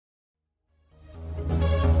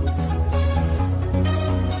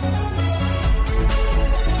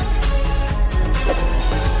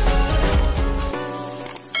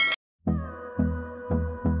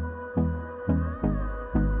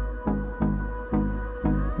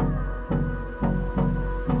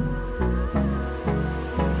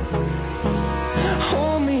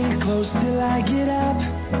close till I get up.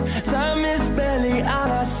 Time is barely on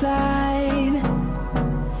our side.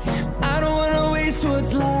 I don't wanna waste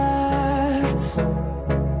what's left.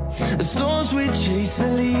 The storms we chase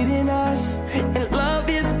are leading us, and love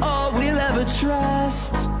is all we'll ever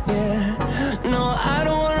trust. Yeah, no, I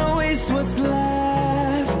don't wanna waste what's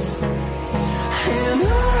left. And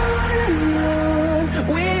on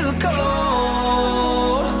we'll go,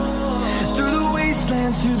 through the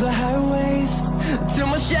wastelands, through the highways, till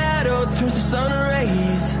my shadow turns to sun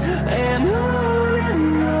rays. And on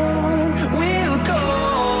we'll go,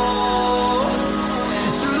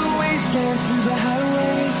 through the wastelands, through the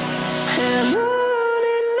highways, and on.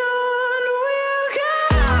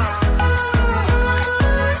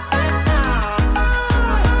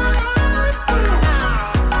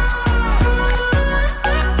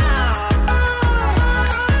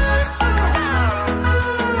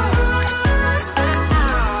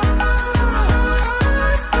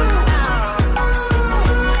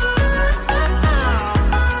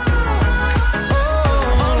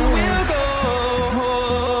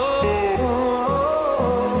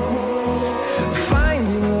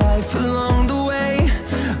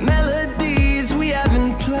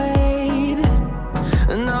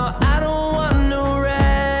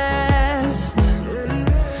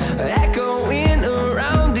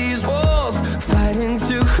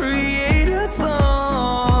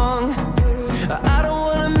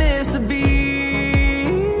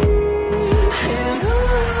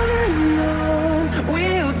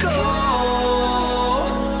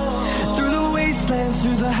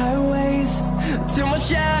 Through the highways, till my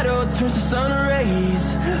shadow turns to sun rays.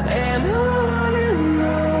 And on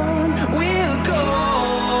we'll go,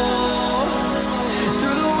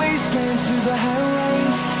 through the wastelands, through the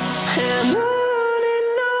highways, and on.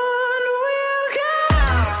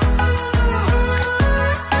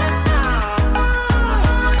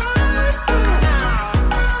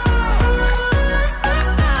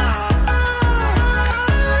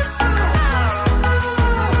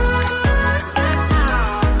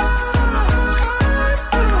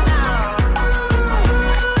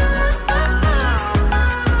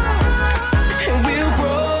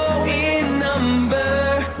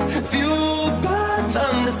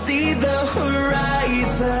 See the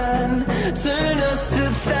horizon, turn us to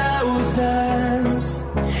thousands,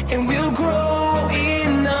 and we'll grow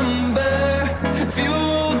in number,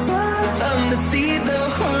 fueled by them to see the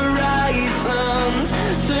horizon,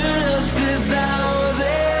 turn us to thousands,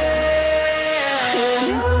 and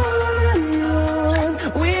on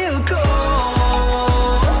we'll go,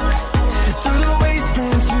 through the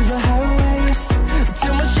wastelands, through the highways,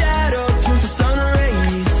 till my shadow turns to sun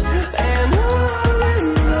rays. And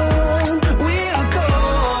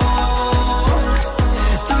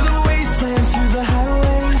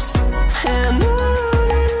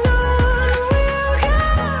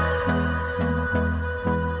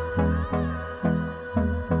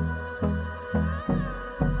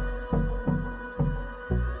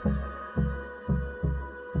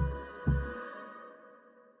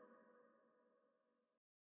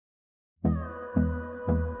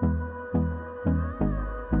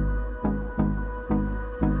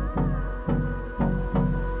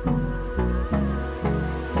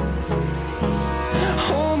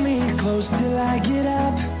close till I get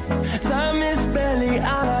up. Time is barely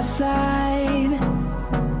on our side.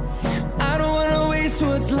 I don't wanna waste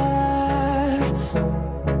what's left.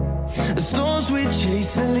 The storms we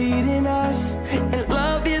chase are leading us, and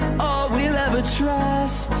love is all we'll ever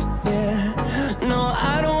trust. Yeah, no,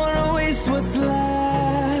 I don't wanna waste what's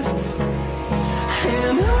left.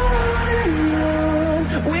 And on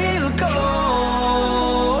we'll go,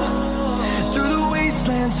 through the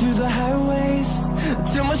wastelands, through the highways,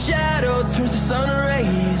 till my shadow turns to sun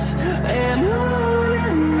rays. And on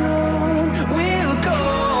we'll go,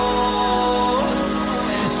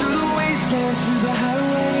 through the wastelands, through the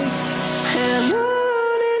highways, and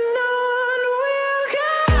on we'll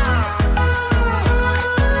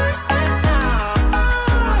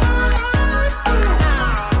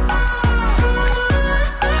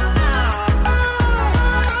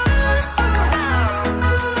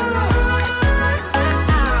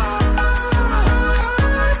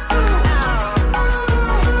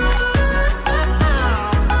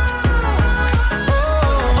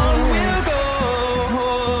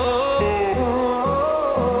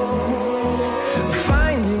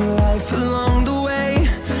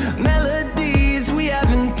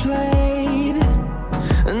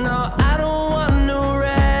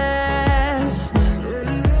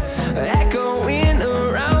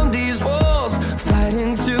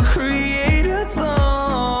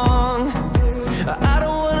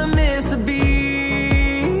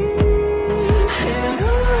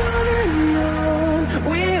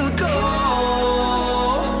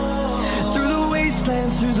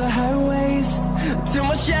through the highways, till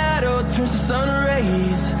my shadow turns to sun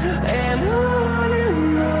rays. And on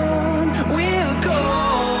we'll go,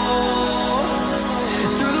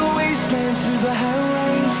 through the wastelands, through the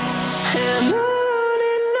highways. And on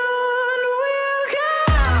we'll go.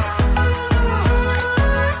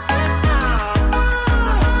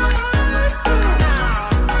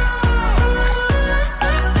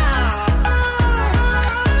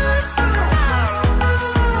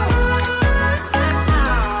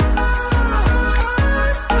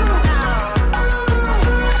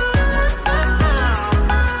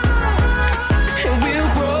 And we'll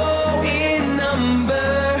grow in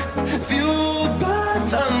number, fueled by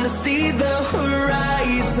them to see the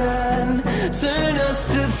horizon, turn us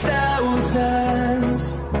to thousands.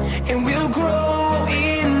 And we'll grow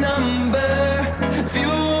in number,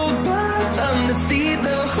 fueled by them to see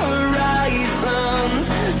the horizon,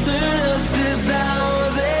 turn us to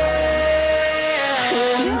thousands.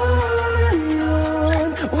 And on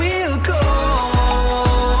we'll go,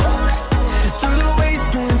 through the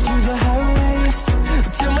wastelands, through the highways,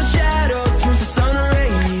 till my shadow turns to sun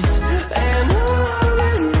rays. And on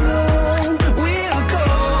we'll go,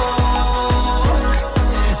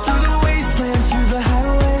 through the wastelands, through the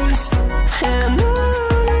highways. And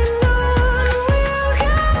on we'll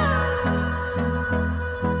go.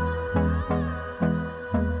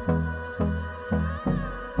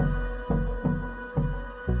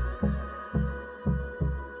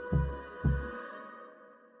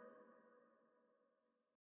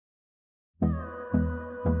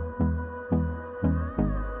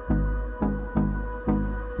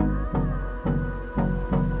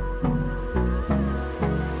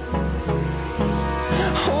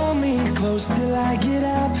 Hold me close till I get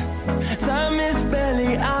up. Time is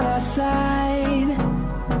barely on our side.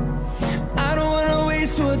 I don't wanna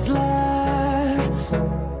waste what's left.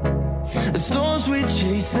 The storms we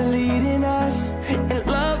chase are leading us, and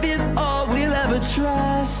love is all we'll ever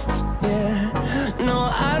trust. Yeah, no,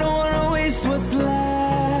 I don't wanna waste what's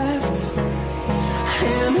left.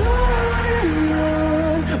 And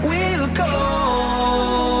on we'll go,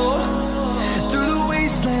 through the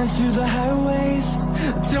wastelands, through the highways,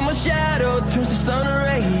 till my shadow turns to sun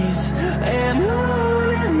rays. And on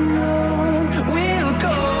we'll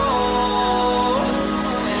go,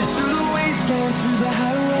 through the wastelands, through the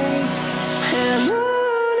highways. And on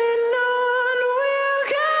we'll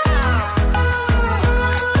go.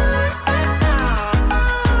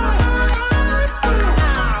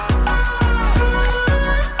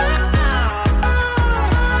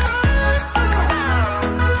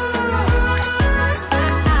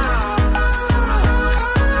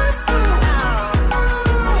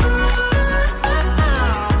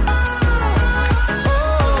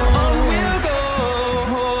 On we'll go,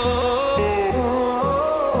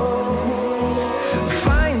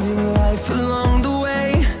 finding life along the way,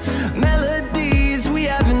 melodies we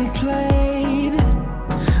haven't played.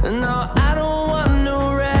 No, I don't want no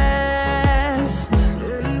rest,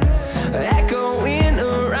 echoing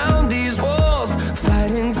around these walls,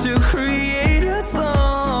 fighting to create a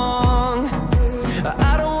song.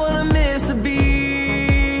 I don't wanna miss a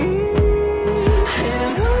beat.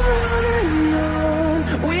 And on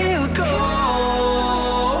we'll go,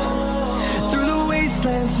 through the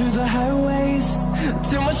wastelands, through the highways,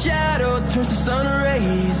 till my shadow turns to sun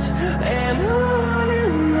rays. And on